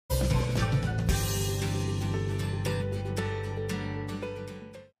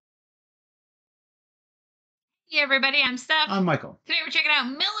Hey everybody, I'm Steph. I'm Michael Today we're checking out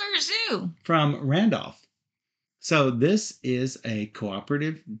Miller Zoo. from Randolph. So this is a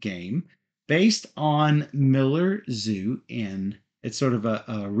cooperative game based on Miller Zoo it's sort of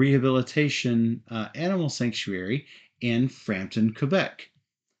a rehabilitation animal sanctuary in Frampton, Quebec.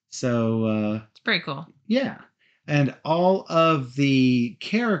 So It's pretty cool. yeah, and all of the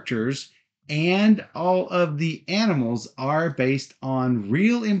characters and all of the animals are based on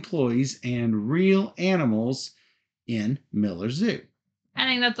real employees and real animals in Miller Zoo. I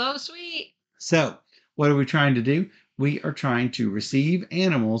think that's so sweet. So, what are we trying to do? We are trying to receive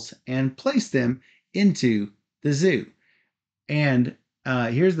animals and place them into the zoo. And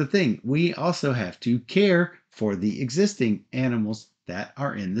here's the thing, we also have to care for the existing animals that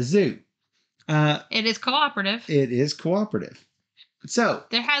are in the zoo. It is cooperative. It is cooperative. So,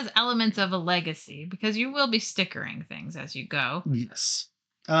 there has elements of a legacy because you will be stickering things as you go. yes.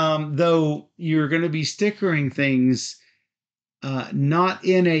 Though you're going to be stickering things not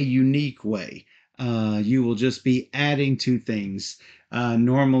in a unique way. You will just be adding to things.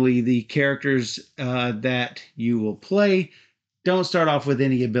 Normally, the characters that you will play don't start off with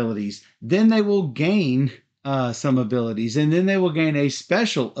any abilities. Then they will gain some abilities, and then they will gain a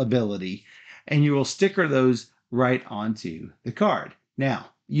special ability, and you will sticker those right onto the card. Now,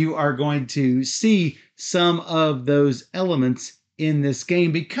 you are going to see some of those elements in this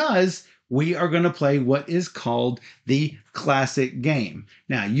game because we are going to play what is called the classic game.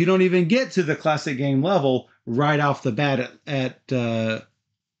 Now, you don't even get to the classic game level right off the bat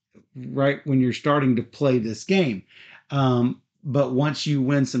right when you're starting to play this game. But once you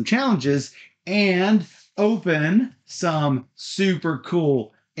win some challenges and open some super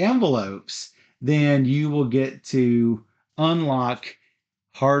cool envelopes, then you will get to unlock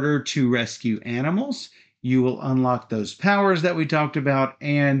harder to rescue animals. You will unlock those powers that we talked about,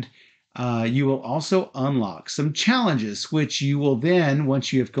 and you will also unlock some challenges, which you will then,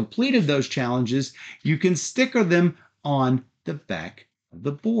 once you have completed those challenges, you can sticker them on the back of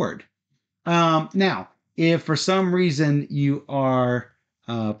the board. Now, if for some reason you are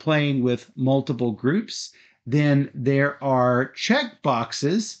playing with multiple groups, then there are check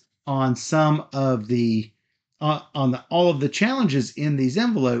boxes on some of the all of the challenges in these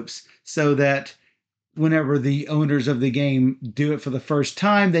envelopes, so that whenever the owners of the game do it for the first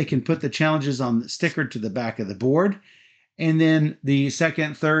time, they can put the challenges on the sticker to the back of the board. And then the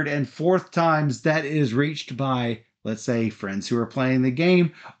second, third, and fourth times that is reached by, let's say, friends who are playing the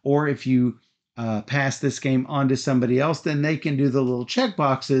game, or if you pass this game on to somebody else, then they can do the little check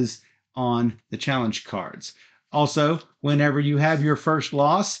boxes on the challenge cards. Also, whenever you have your first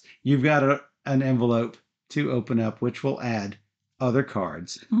loss, you've got an envelope to open up, which will add other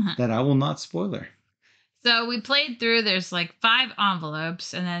cards that I will not spoiler. So we played through, there's like 5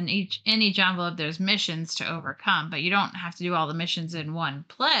 envelopes, and then in each envelope there's missions to overcome, but you don't have to do all the missions in one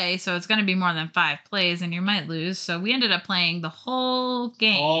play, so it's going to be more than 5 plays and you might lose. So we ended up playing the whole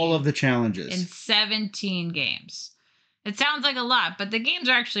game. All of the challenges. In 17 games. It sounds like a lot, but the games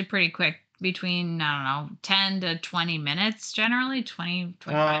are actually pretty quick, between, I don't know, 10 to 20 minutes generally, 20,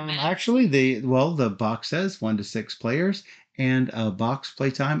 25 minutes. Actually, the box says 1 to 6 players, and a box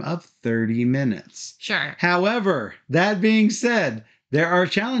playtime of 30 minutes. Sure. However, that being said, there are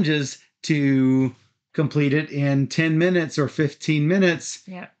challenges to complete it in 10 minutes or 15 minutes.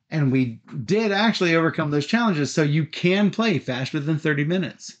 Yeah. And we did actually overcome those challenges, so you can play faster than 30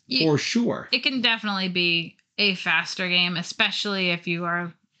 minutes, for sure. It can definitely be a faster game, especially if you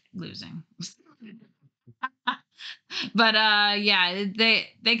are losing. But yeah,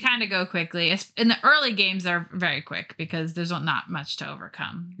 they kind of go quickly. In the early games, they're very quick because there's not much to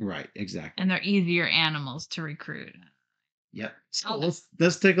overcome. Right, exactly. And they're easier animals to recruit. Yep. So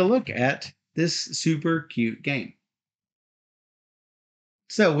let's take a look at this super cute game.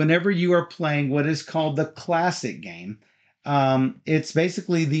 So whenever you are playing what is called the classic game, it's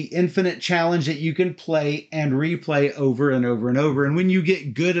basically the infinite challenge that you can play and replay over and over and over. And when you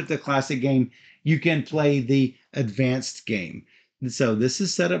get good at the classic game, you can play the advanced game. So this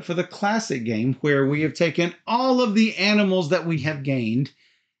is set up for the classic game, where we have taken all of the animals that we have gained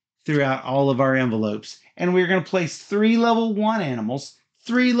throughout all of our envelopes, and we're going to place 3 level 1 animals,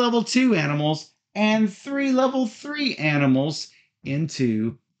 3 level 2 animals, and 3 level 3 animals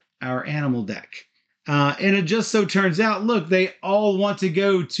into our animal deck. And it just so turns out, look, they all want to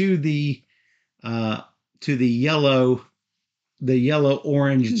go to the yellow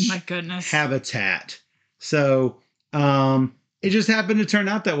orange My goodness. habitat. So it just happened to turn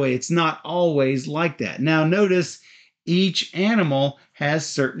out that way. It's not always like that. Now notice each animal has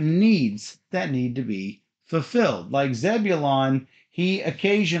certain needs that need to be fulfilled. Like Zebulon, he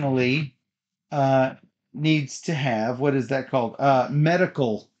occasionally needs to have, what is that called?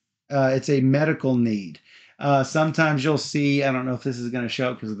 Medical. It's a medical need. Sometimes you'll see, I don't know if this is going to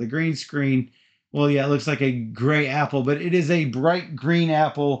show up because of the green screen. Well, yeah, it looks like a gray apple, but it is a bright green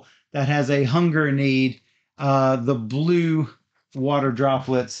apple that has a hunger need. The blue water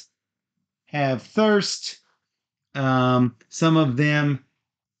droplets have thirst. Some of them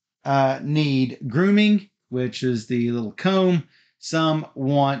need grooming, which is the little comb. Some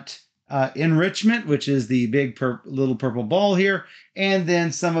want enrichment, which is the big little purple ball here. And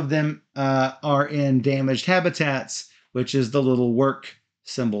then some of them are in damaged habitats, which is the little work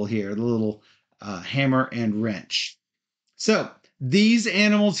symbol here, the little hammer and wrench. So these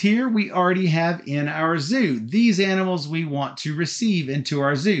animals here we already have in our zoo. These animals we want to receive into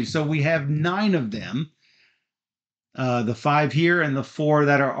our zoo. So we have 9 of them. The 5 here and the 4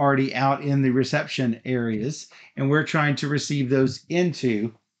 that are already out in the reception areas, and we're trying to receive those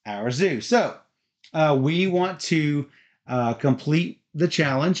into our zoo. So we want to complete the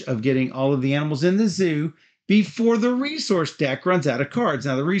challenge of getting all of the animals in the zoo before the resource deck runs out of cards.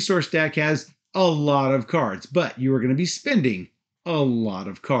 Now, the resource deck has a lot of cards, but you are going to be spending a lot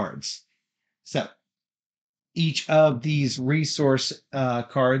of cards. So each of these resource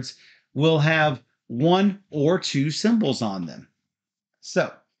cards will have 1 or 2 symbols on them.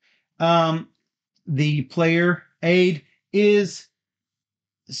 So the player aid is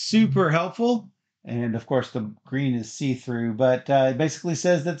super helpful. And of course, the green is see-through, but it basically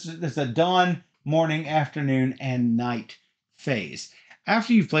says that there's a dawn, morning, afternoon, and night phase.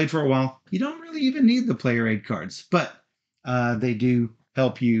 After you've played for a while, you don't really even need the player aid cards, but they do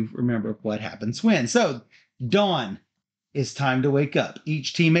help you remember what happens when. So, dawn is time to wake up.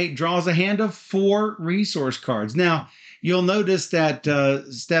 Each teammate draws a hand of 4 resource cards. Now, you'll notice that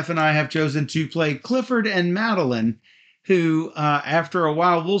Steph and I have chosen to play Clifford and Madeline, who, after a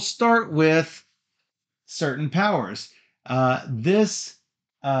while, will start with certain powers. This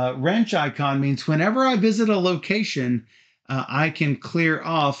wrench icon means whenever I visit a location, I can clear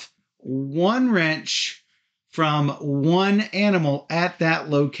off 1 wrench from 1 animal at that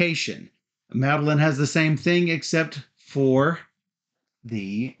location. Madeline has the same thing except for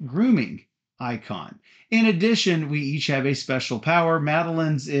the grooming icon. In addition, we each have a special power.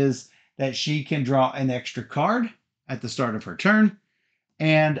 Madeline's is that she can draw an extra card at the start of her turn,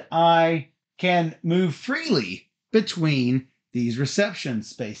 and I can move freely between these reception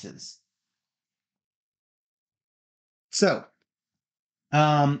spaces. So,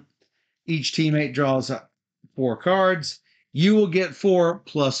 each teammate draws 4 cards. You will get 4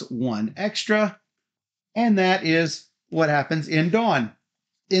 plus 1 extra, and that is what happens in Dawn.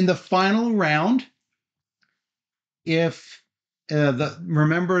 In the final round, if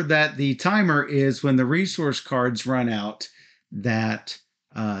remember that the timer is when the resource cards run out, that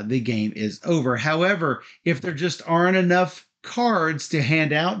the game is over. However, if there just aren't enough cards to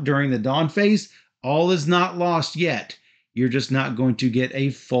hand out during the dawn phase, all is not lost yet. You're just not going to get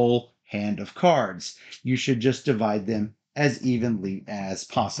a full hand of cards. You should just divide them as evenly as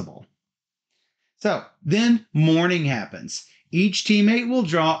possible. So then morning happens. Each teammate will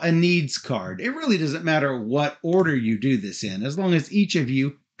draw a needs card. It really doesn't matter what order you do this in, as long as each of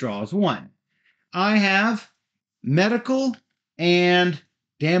you draws 1. I have medical and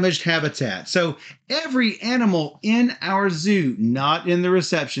damaged habitat. So every animal in our zoo, not in the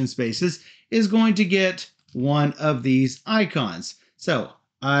reception spaces, is going to get 1 of these icons. So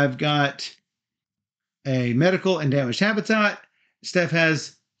I've got a medical and damaged habitat. Steph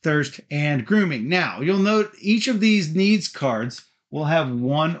has thirst and grooming. Now, you'll note each of these needs cards will have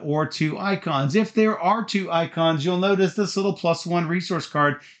 1 or 2 icons. If there are 2 icons, you'll notice this little plus 1 resource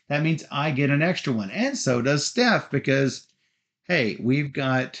card. That means I get an extra one. And so does Steph, because, hey, we've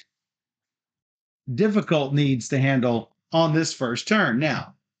got difficult needs to handle on this first turn.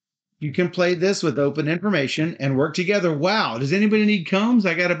 Now, you can play this with open information and work together. Wow, does anybody need combs?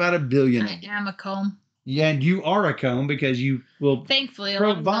 I got about 1 billion. I am a comb. Yeah, and you are a comb because you will Thankfully,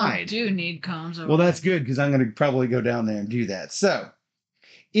 provide. a lot of them do need combs. Well, that's good because I'm going to probably go down there and do that. So,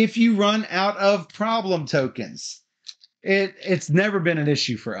 if you run out of problem tokens, it's never been an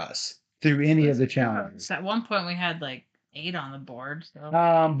issue for us through any of the challenges. At one point, we had like 8 on the board. So.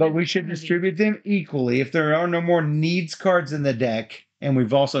 But we should distribute them equally. If there are no more needs cards in the deck, and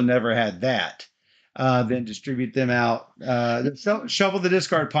we've also never had that, then distribute them out. Shuffle the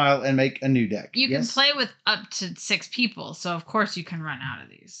discard pile and make a new deck. You can play with up to 6 people, so of course you can run out of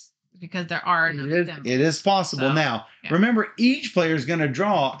these because there are it is possible. So, now, remember, each player is going to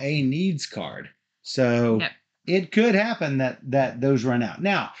draw a needs card, so it could happen that those run out.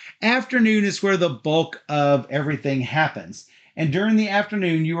 Now, afternoon is where the bulk of everything happens, And during the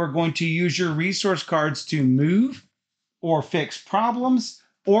afternoon, you are going to use your resource cards to move or fix problems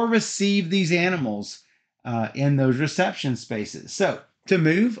or receive these animals in those reception spaces. So to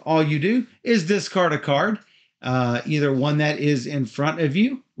move, all you do is discard a card, either one that is in front of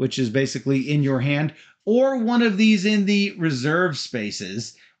you, which is basically in your hand, or one of these in the reserve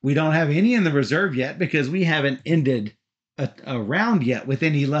spaces. We don't have any in the reserve yet because we haven't ended a round yet with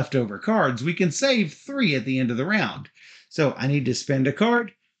any leftover cards. We can save 3 at the end of the round. So I need to spend a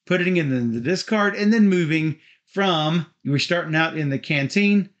card, putting it in the discard, and then moving from, we're starting out in the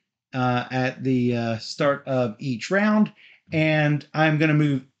canteen at the start of each round, and I'm going to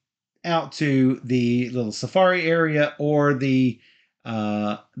move out to the little safari area or the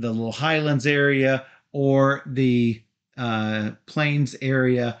little highlands area or the plains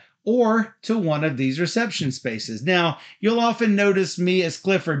area or to one of these reception spaces. Now, you'll often notice me as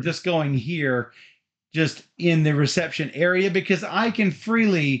Clifford just going here, just in the reception area, because I can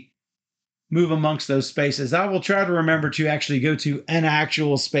freely move amongst those spaces. I will try to remember to actually go to an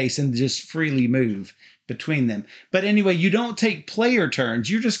actual space and just freely move between them. But anyway, you don't take player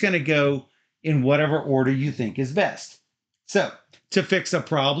turns. You're just going to go in whatever order you think is best. So to fix a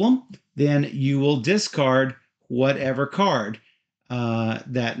problem, then you will discard whatever card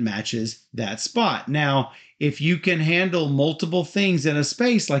that matches that spot. Now, if you can handle multiple things in a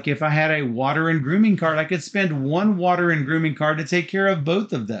space, like if I had a water and grooming card, I could spend 1 water and grooming card to take care of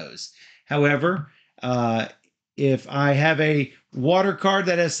both of those. However, if I have a water card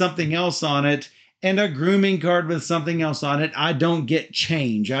that has something else on it and a grooming card with something else on it, I don't get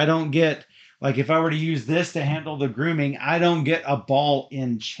change. I don't get, like if I were to use this to handle the grooming, I don't get a ball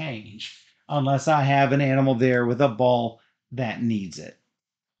in change unless I have an animal there with a ball that needs it.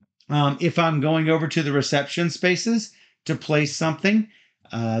 If I'm going over to the reception spaces to place something,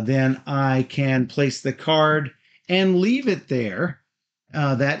 then I can place the card and leave it there.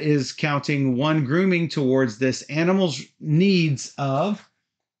 That is counting 1 grooming towards this animal's needs of,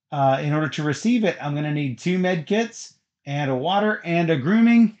 in order to receive it, I'm going to need 2 med kits and a water and a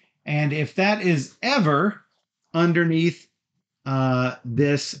grooming. And if that is ever underneath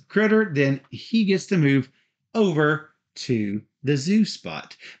this critter, then he gets to move over to the zoo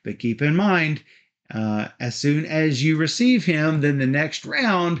spot. But keep in mind, as soon as you receive him, then the next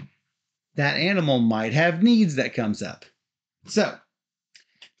round, that animal might have needs that comes up. So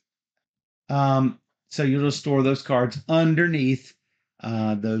you'll just store those cards underneath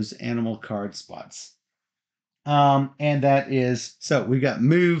those animal card spots. And that is, so we've got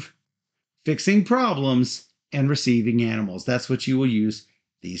move, fixing problems, and receiving animals. That's what you will use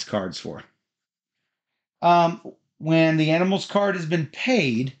these cards for. When the animal's card has been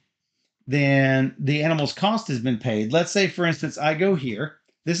paid, then the animal's cost has been paid. Let's say, for instance, I go here.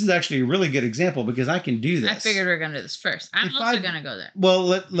 This is actually a really good example because I can do this. I figured we were going to do this first. I'm also going to go there. Well,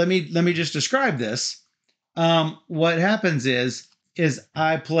 let me just describe this. What happens is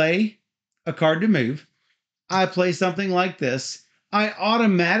I play a card to move. I play something like this. I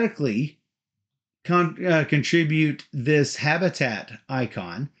automatically contribute this habitat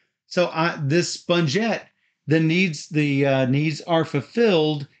icon. So this spongette, the needs are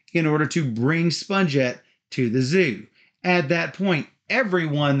fulfilled in order to bring spongette to the zoo. At that point,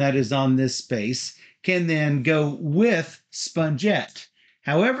 everyone that is on this space can then go with spongette.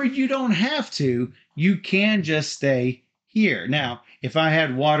 However, you don't have to. You can just stay here. Now, if I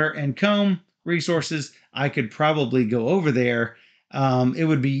had water and comb resources, I could probably go over there. It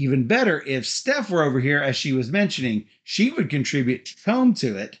would be even better if Steph were over here, as she was mentioning. She would contribute comb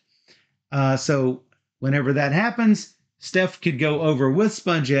to it. So whenever that happens, Steph could go over with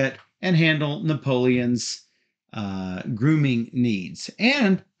spongette and handle Napoleon's grooming needs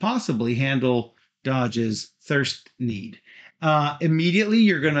and possibly handle Dodge's thirst need.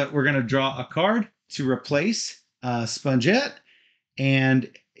 Immediately, we're gonna draw a card to replace spongette, and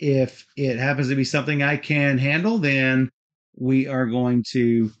if it happens to be something I can handle, then we are going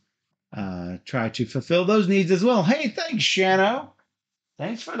to try to fulfill those needs as well. Hey, thanks, Shano.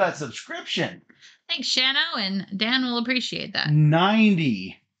 Thanks for that subscription. Thanks, Shano, and Dan will appreciate that.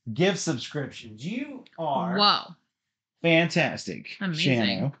 90 gift subscriptions. You are fantastic. Amazing.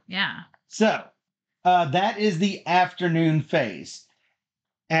 Shano. Yeah. So that is the afternoon phase.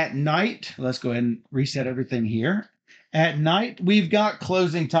 At night, let's go ahead and reset everything here. At night, we've got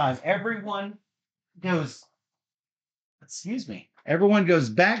closing time. Everyone goes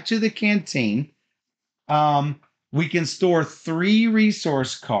back to the canteen. We can store 3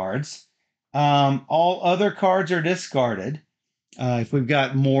 resource cards. All other cards are discarded if we've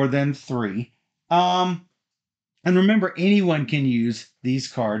got more than 3. And remember, anyone can use these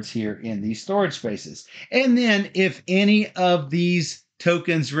cards here in these storage spaces. And then if any of these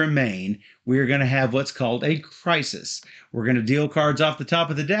tokens remain, we're going to have what's called a crisis. We're going to deal cards off the top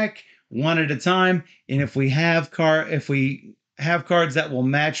of the deck one at a time. And if we have cards that will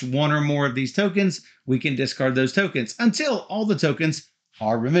match one or more of these tokens, we can discard those tokens until all the tokens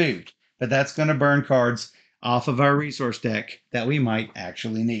are removed. But that's going to burn cards off of our resource deck that we might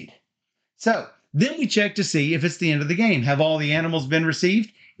actually need. So then we check to see if it's the end of the game. Have all the animals been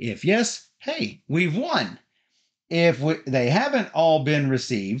received? If yes, hey, we've won. If they haven't all been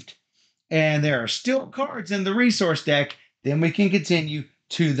received and there are still cards in the resource deck, then we can continue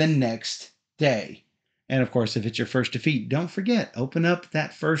to the next day. And of course, if it's your first defeat, don't forget, open up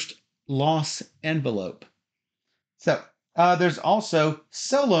that first loss envelope. So there's also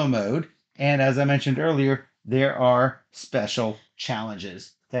solo mode. And as I mentioned earlier, there are special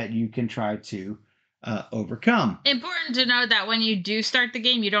challenges that you can try to overcome. Important to note that when you do start the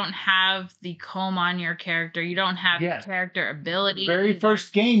game, you don't have the comb on your character. You don't have character ability. Very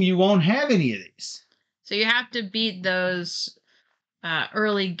first game, you won't have any of these. So you have to beat those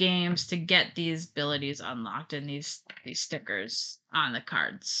early games to get these abilities unlocked and these stickers on the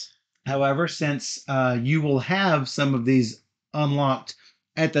cards. However, since you will have some of these unlocked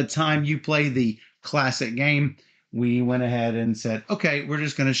at the time you play the classic game, we went ahead and said, okay, we're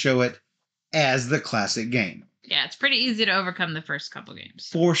just going to show it as the classic game. Yeah, it's pretty easy to overcome the first couple games.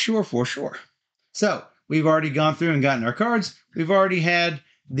 For sure, for sure. So we've already gone through and gotten our cards. We've already had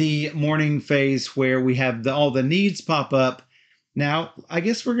the morning phase where we have all the needs pop up. Now, I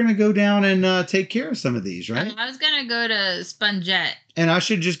guess we're going to go down and take care of some of these, right? I was going to go to Spongette. And I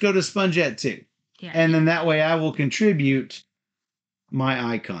should just go to Spongette too. Yeah. And then that way I will contribute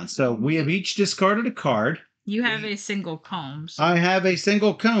my icon. So we have each discarded a card. You have a single comb. So. I have a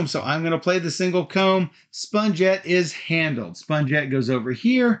single comb, so I'm going to play the single comb. Spongette is handled. Spongette goes over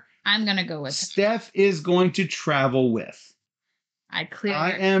here. I'm going to go with Steph is going to travel with. I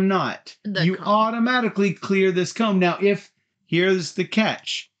am not. You comb. Automatically clear this comb. Now, here's the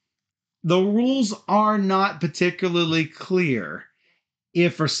catch. The rules are not particularly clear.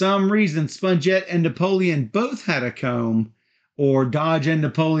 If for some reason Spongette and Napoleon both had a comb, or Dodge and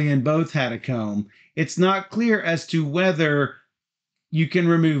Napoleon both had a comb, it's not clear as to whether you can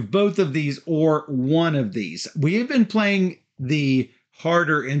remove both of these or one of these. We have been playing the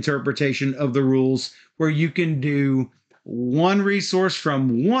harder interpretation of the rules where you can do one resource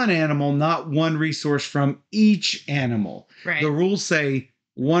from one animal, not one resource from each animal. Right. The rules say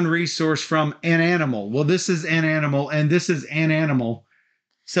one resource from an animal. Well, this is an animal and this is an animal.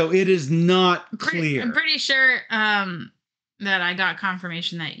 So it is not clear. I'm pretty sure that I got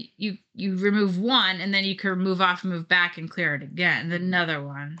confirmation that you remove one and then you can move off, move back, and clear it again. Then another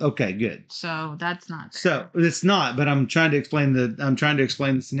one. Okay, good. So that's not. So it's not, but I'm trying to explain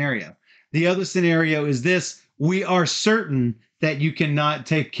the scenario. The other scenario is this: we are certain that you cannot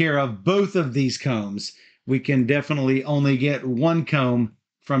take care of both of these combs. We can definitely only get one comb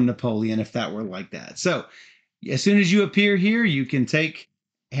from Napoleon if that were like that. So as soon as you appear here, you can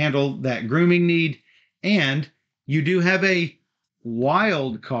handle that grooming need, and you do have a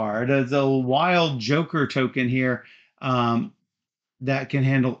wild card, a wild Joker token here that can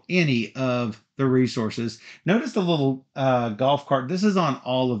handle any of the resources. Notice the little golf cart. This is on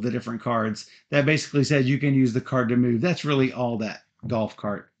all of the different cards. That basically says you can use the card to move. That's really all that golf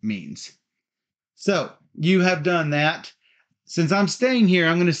cart means. So you have done that. Since I'm staying here,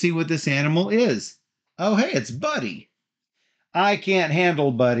 I'm going to see what this animal is. Oh, hey, it's Buddy. I can't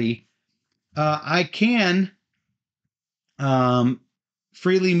handle Buddy. I can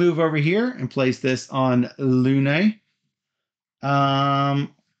freely move over here and place this on Lune. I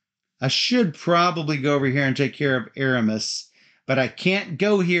should probably go over here and take care of Aramis, but I can't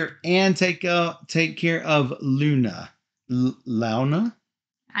go here and take care of Luna. Launa?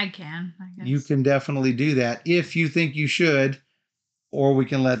 I can, I guess. You can definitely do that if you think you should, or we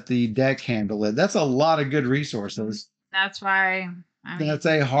can let the deck handle it. That's a lot of good resources. That's why. That's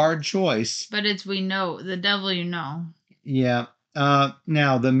a hard choice. But it's the devil you know. Yeah.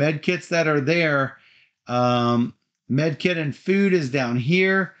 Now, the med kits that are there, med kit and food is down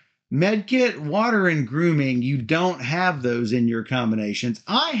here. Med kit, water, and grooming, you don't have those in your combinations.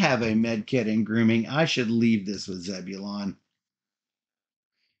 I have a med kit and grooming. I should leave this with Zebulon.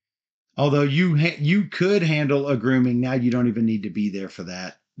 Although you could handle a grooming. Now you don't even need to be there for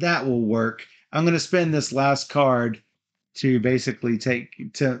that. That will work. I'm going to spend this last card to basically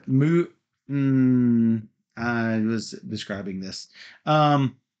move. I was describing this.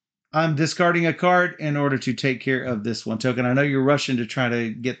 I'm discarding a card in order to take care of this one token. I know you're rushing to try to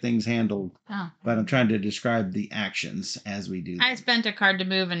get things handled, but I'm trying to describe the actions as we do. I spent a card to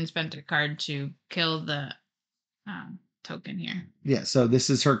move and spent a card to kill the token here. Yeah, so this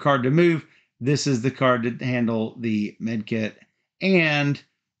is her card to move. This is the card to handle the medkit. And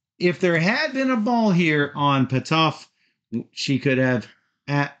if there had been a ball here on Patoff, she could have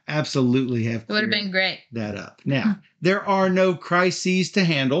absolutely have. It would have been great. That up. Now, there are no crises to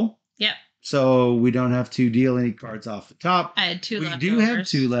handle. Yep. So we don't have to deal any cards off the top. I had 2 we leftovers. do have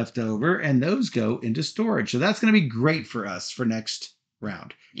 2 left over, and those go into storage. So that's going to be great for us for next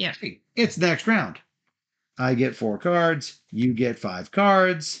round. Yeah. Hey, it's next round. I get 4 cards. You get 5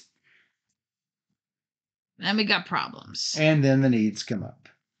 cards. Then we got problems. And then the needs come up.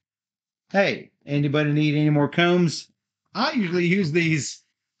 Hey, anybody need any more combs? I usually use these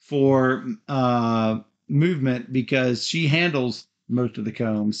for movement because she handles most of the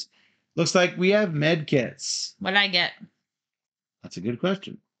combs. Looks like we have med kits. What'd I get? That's a good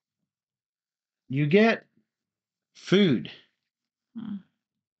question. You get food.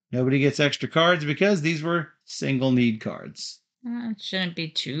 Nobody gets extra cards because these were single need cards. It shouldn't be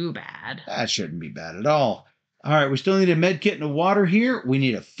too bad. That shouldn't be bad at all. All right, we still need a med kit and a water here. We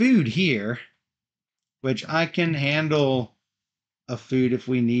need a food here, which I can handle a food if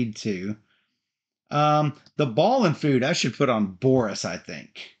we need to. The ball and food I should put on Boris, I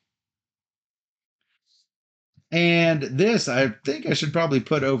think. And this I think I should probably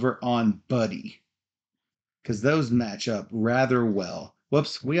put over on Buddy, because those match up rather well.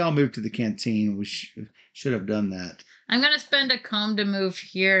 Whoops, we all moved to the canteen. We should have done that. I'm going to spend a comb to move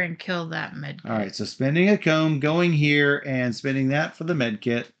here and kill that medkit. All right, so spending a comb, going here, and spending that for the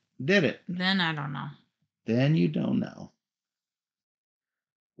medkit did it. Then I don't know. Then you don't know.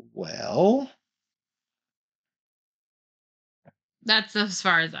 Well, that's as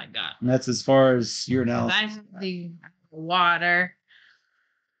far as I got. That's as far as your analysis. I have the water.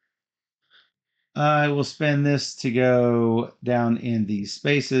 I will spend this to go down in these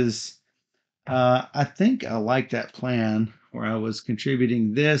spaces. I think I like that plan where I was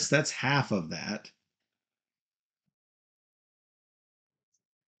contributing this. That's half of that.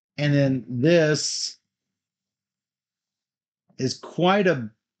 And then this is quite a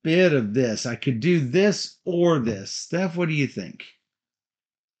bit of this. I could do this or this. Steph, what do you think?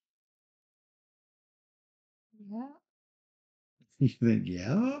 Yeah. You think,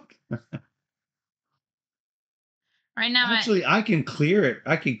 yeah? Right now, actually, I can clear it.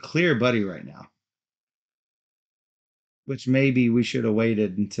 I can clear Buddy right now. Which maybe we should have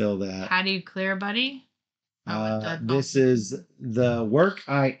waited until that. How do you clear Buddy? This is the work.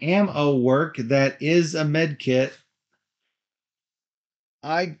 I am a work that is a med kit.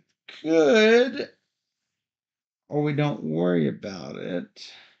 I could, or we don't worry about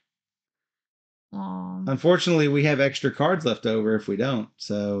it. Unfortunately, we have extra cards left over if we don't.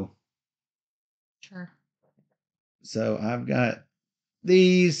 So, sure. So I've got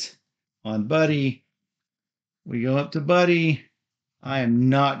these on Buddy. We go up to Buddy. I am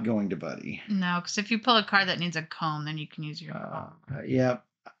not going to Buddy. No, because if you pull a card that needs a comb, then you can use your comb. Yeah.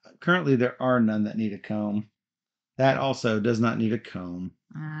 Currently, there are none that need a comb. That also does not need a comb.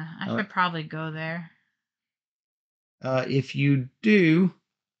 I should probably go there. If you do,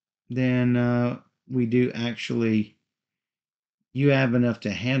 then we do actually. You have enough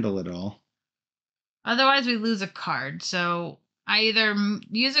to handle it all. Otherwise, we lose a card. So I either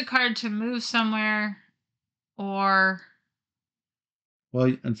use a card to move somewhere, or.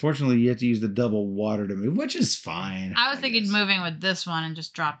 Well, unfortunately, you have to use the double water to move, which is fine. I was thinking moving with this one and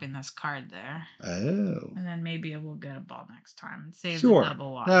just dropping this card there. Oh. And then maybe we'll get a ball next time and save the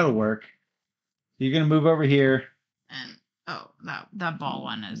double water. That'll work. You're going to move over here. And, that ball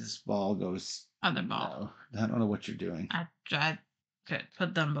one is... This ball goes... Other ball. No, I don't know what you're doing. I could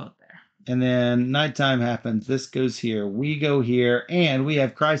put them both there. And then nighttime happens. This goes here. We go here. And we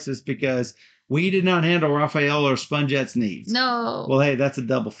have crisis because... we did not handle Raphael or Spongette's needs. No. Well, hey, that's a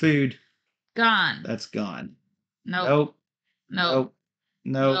double food. Gone. That's gone. Nope. Nope.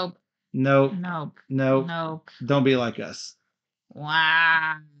 Nope. Nope. Nope. Nope. Nope. Nope. Don't be like us.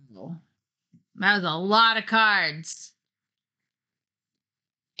 Wow. That was a lot of cards.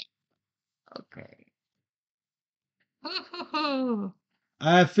 Okay.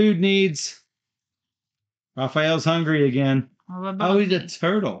 I have food needs. Raphael's hungry again. What about he's me? a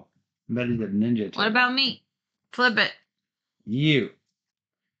turtle. I bet he's a ninja turtle. What about me? Flip it. You.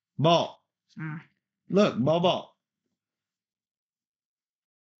 Ball. Look, ball.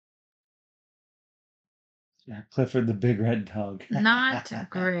 Yeah, Clifford the big red dog. Not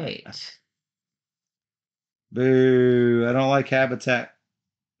great. Boo. I don't like habitat.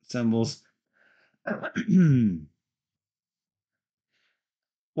 symbols.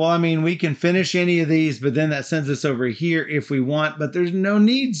 Well, I mean, we can finish any of these, but then that sends us over here if we want, but there's no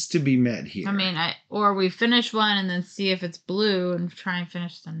needs to be met here. I mean, or we finish one and then see if it's blue and try and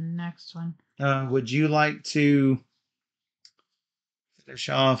finish the next one. Would you like to finish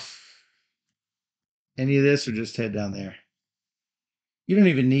off any of this or just head down there? You don't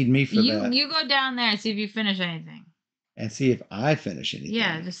even need me for that. You go down there and see if you finish anything. And see if I finish anything.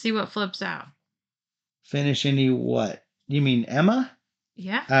 Yeah, just see what flips out. Finish any what? You mean Emma?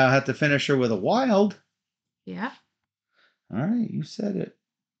 Yeah. I'll have to finish her with a wild. Yeah. All right, you said it.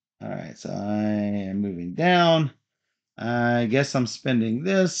 All right, so I am moving down. I guess I'm spending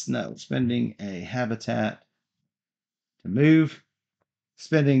this. No, spending a habitat to move.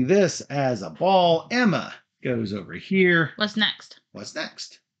 Spending this as a ball. Emma goes over here. What's next? What's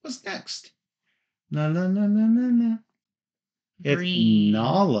next? What's next? La la la la la la. It's Green.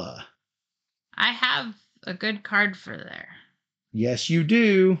 Nala. I have a good card for there. Yes, you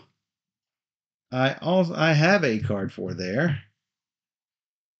do. I have a card for there.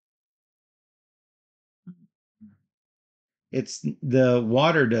 It's the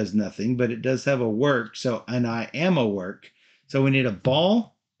water does nothing, but it does have a work. So, and I am a work. So we need a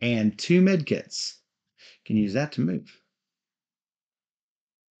ball and 2 med kits. Can use that to move.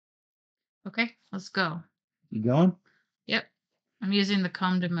 Okay, let's go. You going? Yep. I'm using the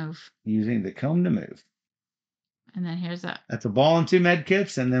comb to move. Using the comb to move. And then here's that. That's a ball and 2 med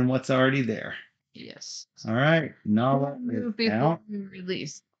kits, and then what's already there. Yes. All right. Nala Move is out. before we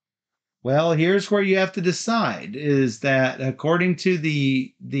release. Well, here's where you have to decide is that according to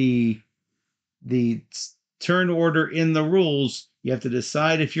the turn order in the rules, you have to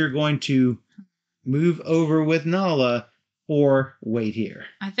decide if you're going to move over with Nala or wait here.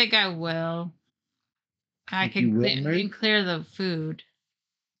 I think I will. I Think you can clear the food.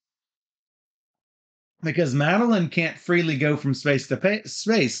 Because Madeline can't freely go from space to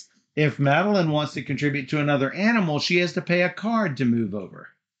space. If Madeline wants to contribute to another animal, she has to pay a card to move over.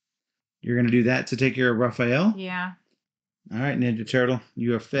 You're going to do that to take care of Raphael? Yeah. All right, Ninja Turtle,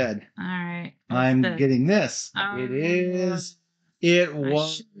 you are fed. All right. I'm getting this. It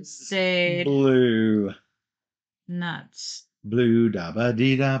was blue. Nuts. Blue da ba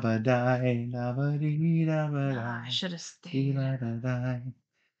dee da ba die da ba dee da ba die. I should have stayed.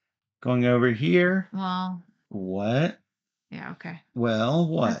 Going over here. Well. What? Yeah, okay. Well,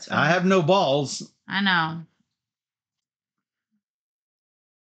 what? I have no balls. I know.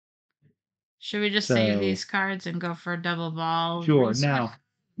 Should we just save these cards and go for a double ball? Sure.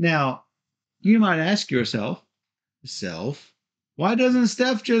 Now, you might ask yourself, why doesn't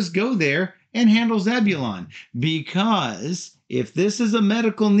Steph just go there and handle Zebulon? Because if this is a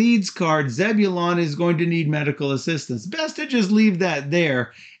medical needs card, Zebulon is going to need medical assistance. Best to just leave that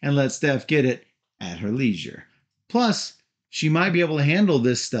there and let Steph get it at her leisure. Plus, she might be able to handle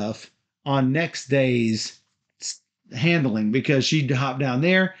this stuff on next day's handling because she'd hop down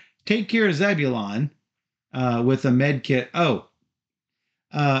there, take care of Zebulon with a med kit.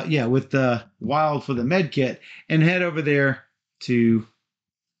 With the wild for the med kit and head over there to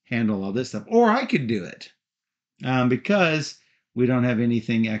handle all this stuff. Or I could do it because we don't have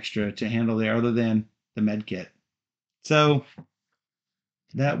anything extra to handle there other than the med kit. So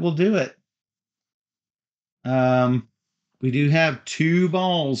that will do it. We do have 2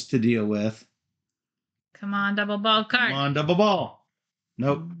 balls to deal with. Come on, double ball card. Come on, double ball.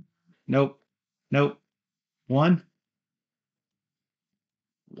 Nope. Nope. Nope. 1.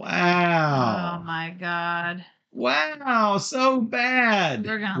 Wow. Oh my God. Wow, so bad.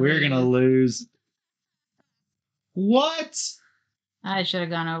 We're gonna lose. What? I should have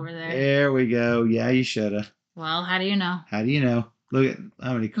gone over there. There we go. Yeah, you should have. Well, how do you know? How do you know? Look at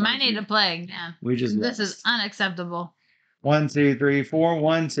how many cards. Might need a plague, man. This is unacceptable. 1, 2, 3, 4.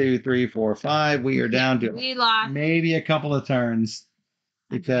 1, 2, 3, 4, 5. We are down to we lost. Maybe a couple of turns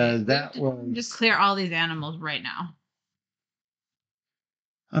because that was just clear all these animals right now.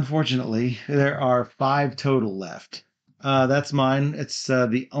 Unfortunately, there are 5 total left. That's mine. It's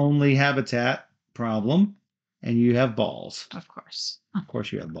the only habitat problem, and you have balls. Of course. Of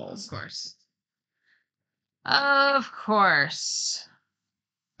course, you have balls. Of course. Of course.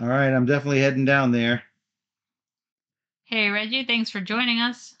 All right, I'm definitely heading down there. Hey, Reggie, thanks for joining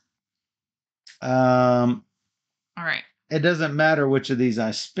us. All right. It doesn't matter which of these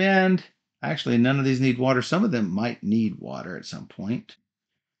I spend. Actually, none of these need water. Some of them might need water at some point.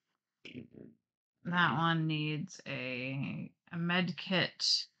 That one needs a med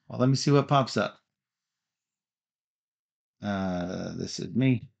kit. Well, let me see what pops up. This is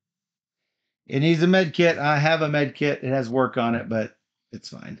me. It needs a med kit. I have a med kit. It has work on it, but It's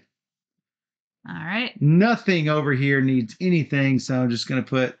fine. All right. Nothing over here needs anything, so I'm just going to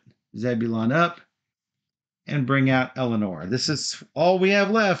put Zebulon up and bring out Eleanor. This is all we have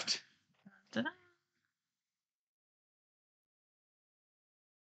left. Ta-da.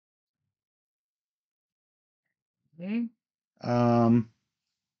 Okay.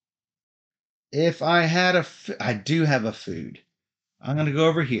 If I had I do have a food. I'm going to go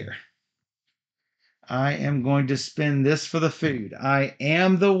over here. I am going to spend this for the food. I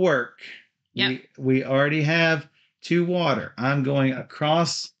am the work. Yep. We already have 2 water. I'm going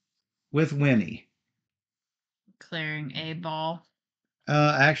across with Winnie. Clearing a ball.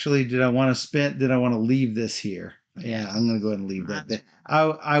 Actually, did I want to leave this here? Yeah. I'm going to go ahead and leave that there.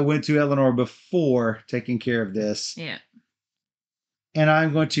 I went to Eleanor before taking care of this. Yeah. And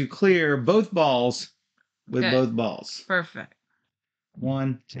I'm going to clear both balls with Good. both balls. Perfect.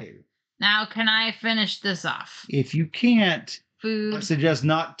 1, 2. Now, can I finish this off? If you can't, Food. I suggest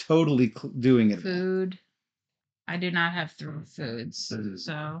not totally doing it. Food. I do not have 3 foods, so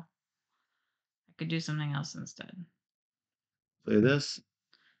I could do something else instead. Play this.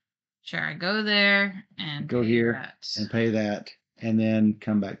 Sure, I go there and Go pay here that. and pay that, and then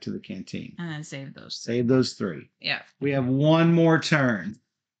come back to the canteen. And then save those. Save those 3. Yeah. We have 1 more turn.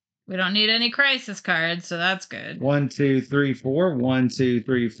 We don't need any crisis cards, so that's good. 1, 2, 3, 4. 1, 2,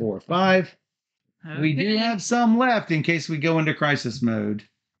 3, 4, 5. Okay. We do have some left in case we go into crisis mode.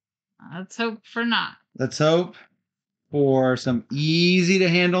 Let's hope for not. Let's hope for some easy to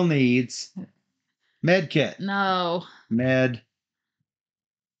handle needs. Med kit. No. Med.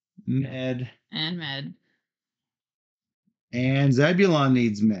 And med. And Zebulon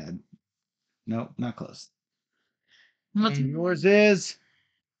needs med. Nope, not close. What's And yours is.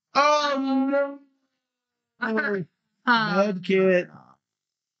 Oh no! Med kit.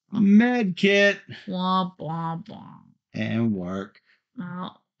 Med kit. Blah, blah, blah. And work.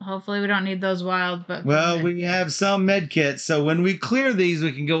 Well, hopefully we don't need those wild, but. Well, we have some med kits, so when we clear these,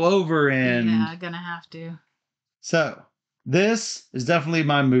 we can go over and. Yeah, gonna have to. So, this is definitely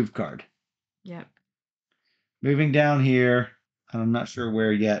my move card. Yep. Moving down here. I'm not sure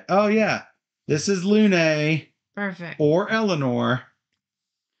where yet. Oh, yeah. This is Lune. Perfect. Or Eleanor.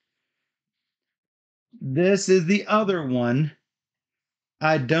 This is the other one.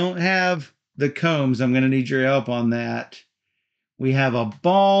 I don't have the combs. I'm going to need your help on that. We have a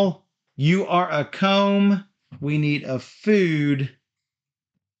ball. You are a comb. We need a food.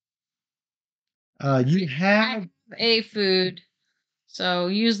 You have a food, so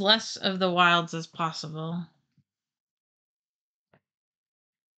use less of the wilds as possible.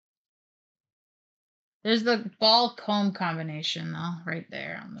 There's the ball comb combination though, right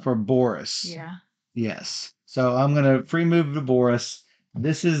there. For Boris. Yeah. Yes. So I'm going to free move to Boris.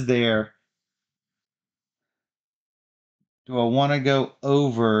 This is there. Do I want to go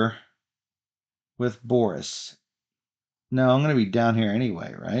over with Boris? No, I'm going to be down here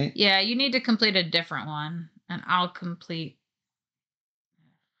anyway, right? Yeah, you need to complete a different one, and I'll complete.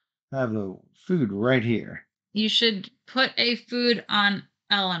 I have the food right here. You should put a food on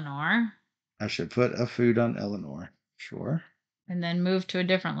Eleanor. I should put a food on Eleanor. Sure. And then move to a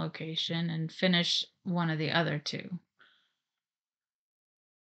different location and finish one of the other 2.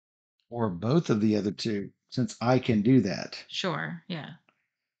 Or both of the other 2, since I can do that. Sure, yeah.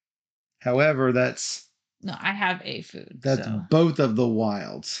 However, that's. No, I have a food. That's both of the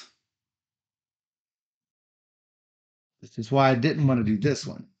wilds. This is why I didn't want to do this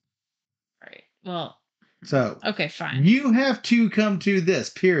one. Right. Well. So. Okay, fine. You have to come to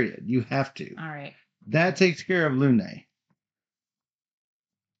this, period. You have to. All right. That takes care of Lune.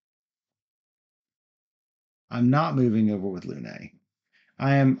 I'm not moving over with Lune.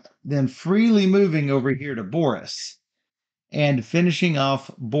 I am then freely moving over here to Boris and finishing off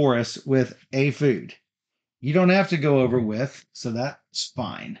Boris with a food. You don't have to go over with, so that's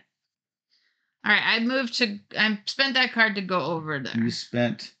fine. All right, I spent that card to go over there. You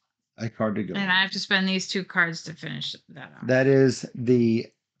spent a card to go. And I have to spend these 2 cards to finish that off. That is the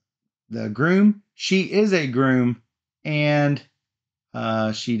groom. She is a groom, and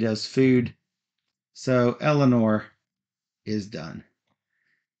she does food. So Eleanor is done.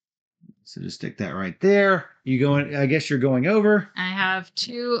 So just stick that right there. You going? I guess you're going over. I have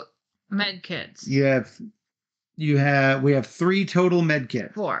 2 med kits. We have 3 total med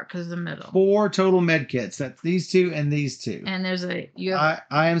kits. 4, because the middle. 4 total med kits. That's these 2 and these 2. And there's I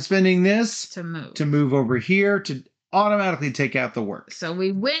am spending this to move over here to automatically take out the work. So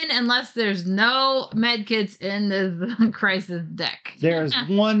we win unless there's no med kits in this crisis deck. There's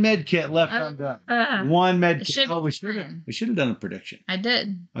 1 med kit left undone. 1 med kit. Oh, we should have done a prediction. I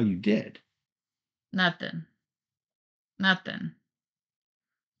did. Oh, you did. Nothing.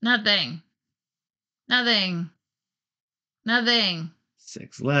 Nothing. Nothing. Nothing.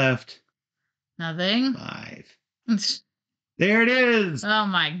 6 left. Nothing. 5. There it is. Oh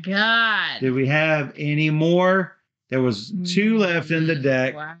my God. Did we have any more? There was 2 left in the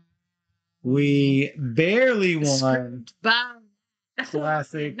deck. Wow. We barely won Bye.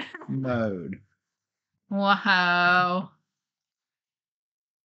 classic mode. Wow.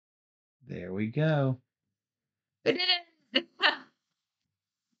 There we go. We did it.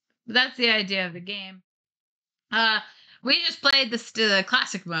 That's the idea of the game. We just played the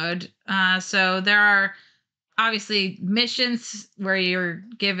classic mode. So there are obviously missions where you're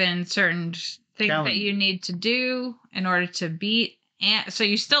given certain things that you need to do in order to beat. And so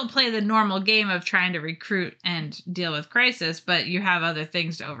you still play the normal game of trying to recruit and deal with crisis, but you have other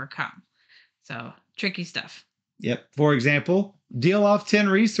things to overcome. So tricky stuff. Yep. For example, deal off 10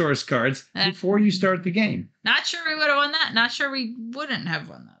 resource cards before you start the game. Not sure we would have won that. Not sure we wouldn't have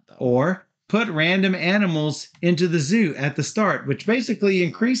won that, though. Or put random animals into the zoo at the start, which basically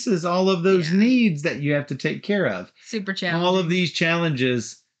increases all of those needs that you have to take care of. Super challenging. All of these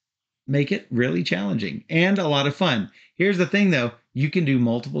challenges make it really challenging and a lot of fun. Here's the thing, though. You can do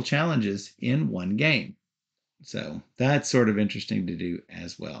multiple challenges in one game. So that's sort of interesting to do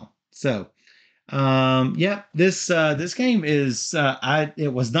as well. So this game is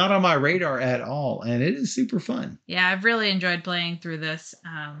it was not on my radar at all, and it is super fun. Yeah, I've really enjoyed playing through this.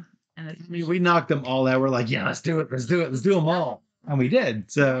 I mean, we knocked them all out. We're like, yeah, let's do it, let's do them all, and we did.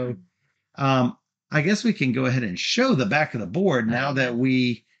 So I guess we can go ahead and show the back of the board now that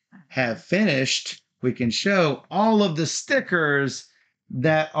we have finished. We can show all of the stickers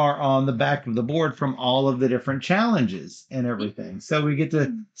that are on the back of the board from all of the different challenges and everything. So we get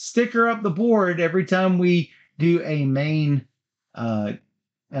to sticker up the board every time we do a main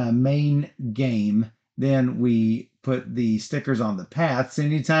game. Then we put the stickers on the paths.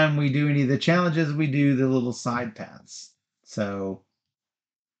 Anytime we do any of the challenges, we do the little side paths. So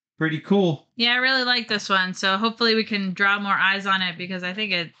pretty cool. Yeah, I really like this one. So hopefully we can draw more eyes on it because I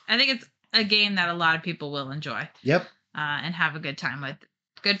think it's a game that a lot of people will enjoy. Yep. And have a good time with.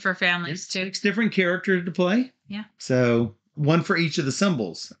 Good for families too. 6 different characters to play. Yeah. So one for each of the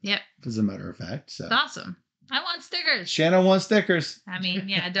symbols. Yep. As a matter of fact. So it's awesome. I want stickers. Shannon wants stickers. I mean,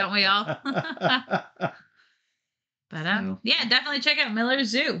 yeah, don't we all? But yeah, definitely check out Miller's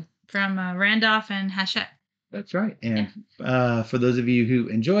Zoo from Randolph and Hachette. That's right. And for those of you who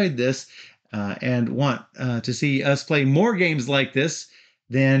enjoyed this and want to see us play more games like this,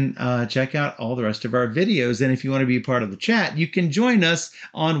 then check out all the rest of our videos. And if you want to be a part of the chat, you can join us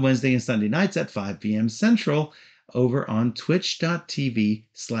on Wednesday and Sunday nights at 5 p.m. Central over on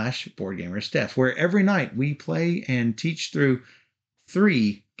twitch.tv/BoardGamerSteph, where every night we play and teach through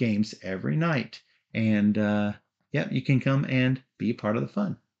 3 games every night. And you can come and be a part of the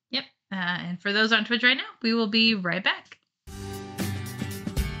fun. Yep. And for those on Twitch right now, we will be right back.